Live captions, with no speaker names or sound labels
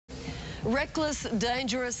Reckless,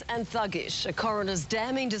 dangerous and thuggish. A coroner's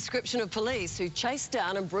damning description of police who chased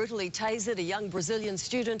down and brutally tasered a young Brazilian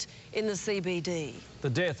student in the CBD.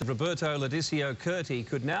 The death of Roberto Curti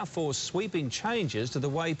could now force sweeping changes to the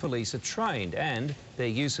way police are trained and their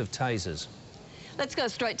use of tasers. Let's go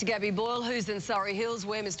straight to Gabby Boyle, who's in Surrey Hills,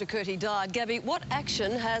 where Mr Curti died. Gabby, what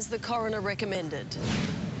action has the coroner recommended?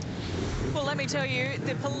 Well, let me tell you,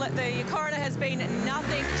 the coroner has been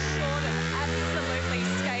nothing short of absolutely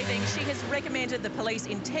scathing. She has recommended the Police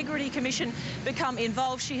Integrity Commission become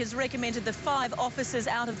involved. She has recommended the 5 officers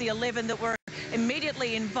out of the 11 that were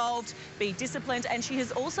immediately involved be disciplined, and she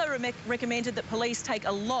has also recommended that police take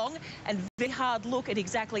a long and very hard look at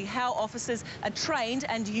exactly how officers are trained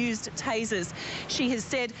and used tasers. She has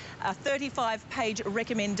said a 35-page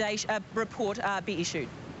recommendation report be issued.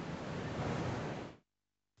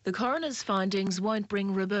 The coroner's findings won't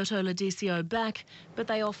bring Roberto back, but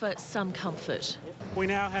they offer some comfort. We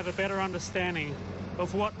now have a better understanding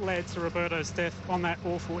of what led to Roberto's death on that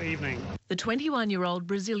awful evening. The 21-year-old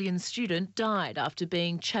Brazilian student died after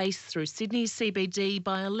being chased through Sydney's CBD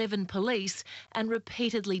by 11 police and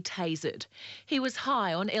repeatedly tasered. He was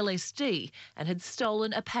high on LSD and had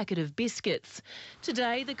stolen a packet of biscuits.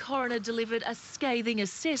 Today, the coroner delivered a scathing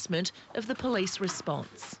assessment of the police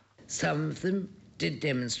response. Some of them did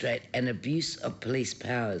demonstrate an abuse of police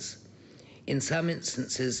powers, in some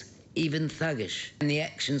instances even thuggish, and the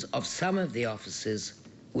actions of some of the officers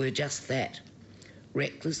were just that: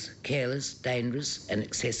 reckless, careless, dangerous and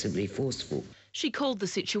excessively forceful. She called the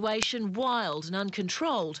situation wild and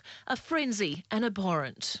uncontrolled, a frenzy and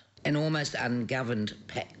abhorrent. An almost ungoverned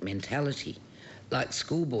pack mentality, like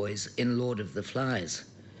schoolboys in Lord of the Flies,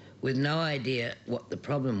 with no idea what the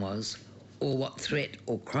problem was or what threat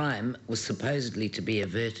or crime was supposedly to be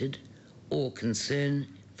averted, or concern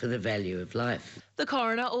for the value of life. The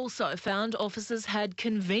coroner also found officers had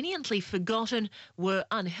conveniently forgotten, were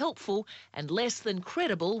unhelpful and less than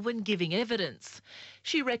credible when giving evidence.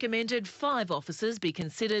 She recommended 5 officers be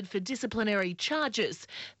considered for disciplinary charges,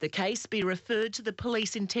 the case be referred to the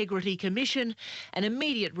Police Integrity Commission, an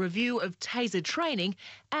immediate review of taser training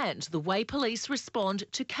and the way police respond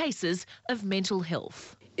to cases of mental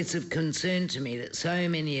health. It's of concern to me that so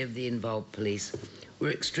many of the involved police were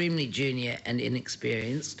extremely junior and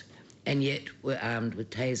inexperienced, and yet were armed with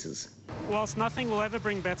tasers. Whilst nothing will ever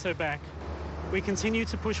bring Beto back, we continue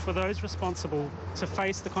to push for those responsible to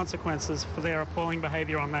face the consequences for their appalling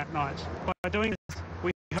behaviour on that night. By doing this,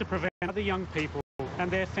 we have to prevent other young people and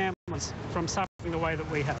their families from suffering the way that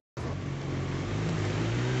we have.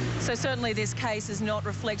 So certainly this case has not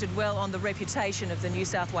reflected well on the reputation of the New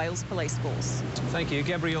South Wales Police Force. Thank you,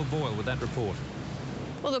 Gabrielle Boyle, with that report.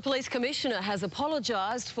 Well, the Police Commissioner has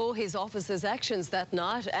apologised for his officers' actions that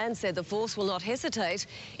night and said the force will not hesitate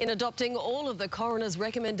in adopting all of the coroner's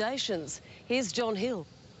recommendations. Here's John Hill.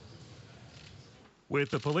 With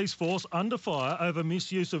the police force under fire over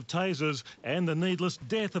misuse of tasers and the needless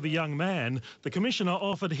death of a young man, the Commissioner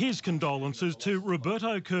offered his condolences to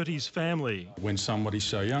Roberto Curti's family. When somebody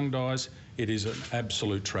so young dies, it is an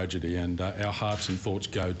absolute tragedy, and our hearts and thoughts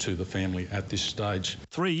go to the family at this stage.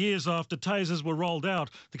 3 years after tasers were rolled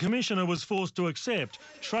out, the Commissioner was forced to accept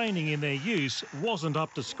training in their use wasn't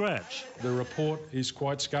up to scratch. The report is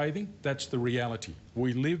quite scathing. That's the reality.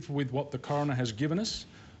 We live with what the coroner has given us.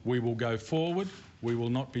 We will go forward. We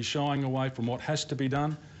will not be shying away from what has to be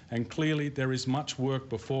done, and clearly there is much work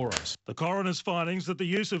before us. The coroner's findings that the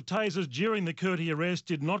use of tasers during the Curti arrest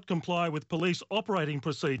did not comply with police operating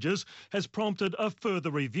procedures has prompted a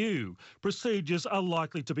further review. Procedures are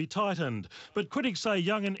likely to be tightened, but critics say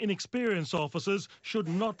young and inexperienced officers should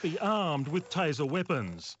not be armed with taser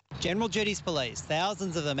weapons. General Duties Police,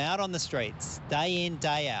 thousands of them out on the streets, day in,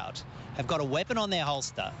 day out, have got a weapon on their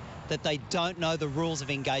holster that they don't know the rules of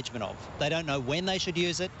engagement of. They don't know when they should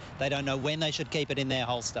use it, they don't know when they should keep it in their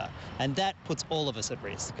holster, and that puts all of us at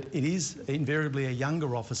risk. It is invariably a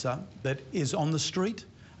younger officer that is on the street,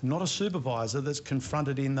 not a supervisor that's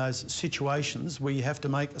confronted in those situations where you have to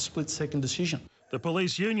make a split-second decision. The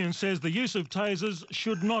police union says the use of tasers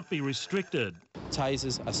should not be restricted.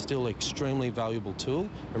 Tasers are still an extremely valuable tool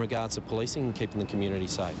in regards to policing and keeping the community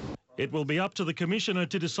safe. It will be up to the Commissioner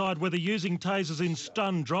to decide whether using tasers in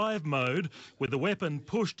stun drive mode, with the weapon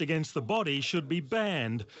pushed against the body, should be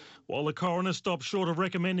banned. While the coroner stopped short of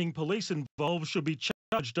recommending police involved should be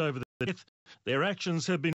charged over the death, their actions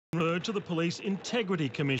have been referred to the Police Integrity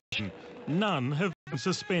Commission. None have been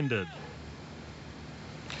suspended.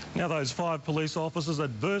 Now, those 5 police officers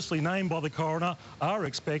adversely named by the coroner are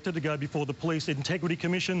expected to go before the Police Integrity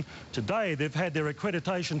Commission. Today, they've had their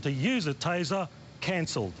accreditation to use a taser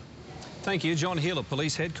cancelled. Thank you, John Hill at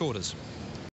Police Headquarters.